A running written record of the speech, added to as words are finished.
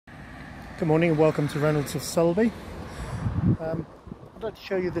Good morning and welcome to Reynolds of Selby. I'd like to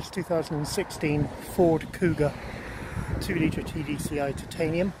show you this 2016 Ford Kuga 2-litre TDCi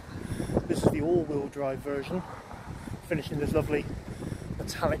titanium. This is the all-wheel drive version, finished in this lovely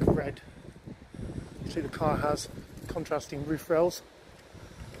metallic red. You see the car has contrasting roof rails.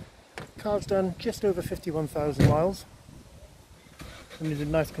 The car's done just over 51,000 miles and is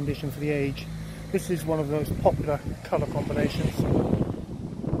in nice condition for the age. This is one of the most popular colour combinations.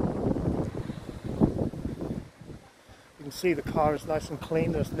 You can see the car is nice and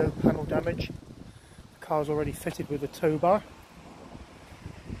clean, there's no panel damage. The car is already fitted with a tow bar.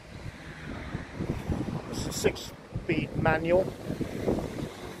 It's a 6-speed manual.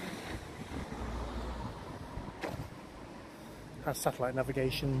 Has satellite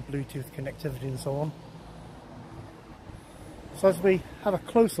navigation, Bluetooth connectivity and so on. So as we have a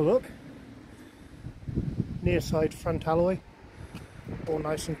closer look, near side front alloy, all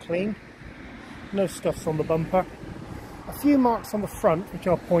nice and clean. No scuffs on the bumper. A few marks on the front, which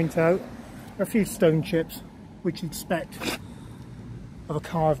I'll point out. There are a few stone chips, which you'd expect of a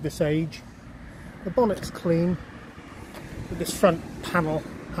car of this age. The bonnet's clean, but this front panel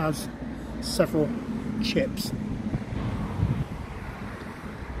has several chips.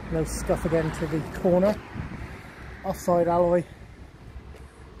 No scuff again to the corner. Offside alloy,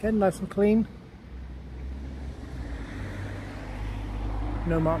 again nice and clean.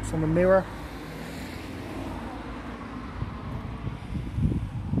 No marks on the mirror.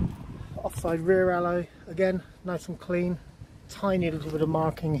 Offside rear alloy, again nice and clean. Tiny little bit of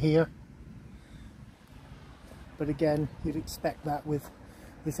marking here, but again you'd expect that with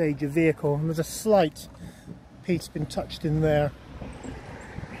this age of vehicle. And there's a slight piece been touched in there.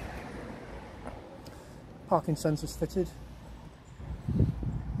 Parking sensors fitted.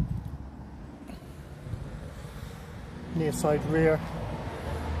 Near side rear,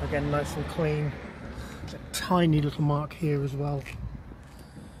 again nice and clean. There's a tiny little mark here as well.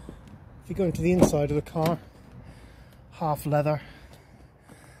 If you go into the inside of the car, half leather,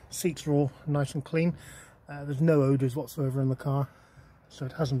 seats are all nice and clean. There's no odours whatsoever in the car, so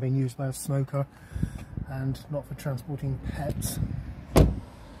it hasn't been used by a smoker and not for transporting pets.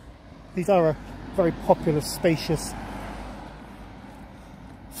 These are a very popular, spacious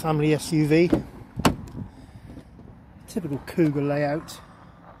family SUV. Typical Kuga layout.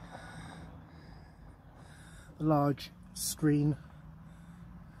 A large screen,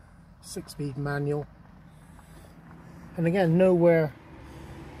 6-speed manual, and again nowhere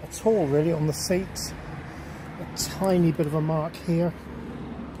at all really on the seats. A tiny bit of a mark here.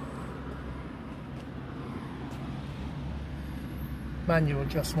 Manual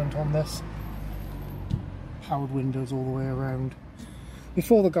adjustment on this. Powered windows all the way around.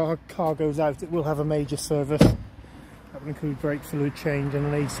 Before the car goes out, it will have a major service. That would include brake fluid change and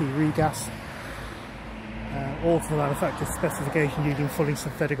an AC regas. All to the manufacturer's specification using fully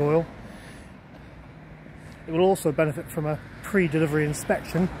synthetic oil. It will also benefit from a pre-delivery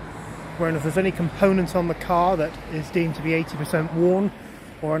inspection, wherein if there's any component on the car that is deemed to be 80% worn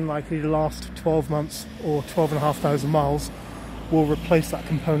or unlikely to last 12 months or 12,500 miles, we'll replace that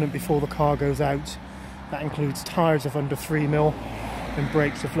component before the car goes out. That includes tyres of under 3mm and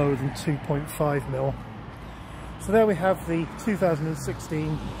brakes of lower than 2.5mm. So there we have the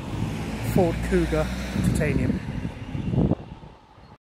 2016 Ford Kuga Titanium.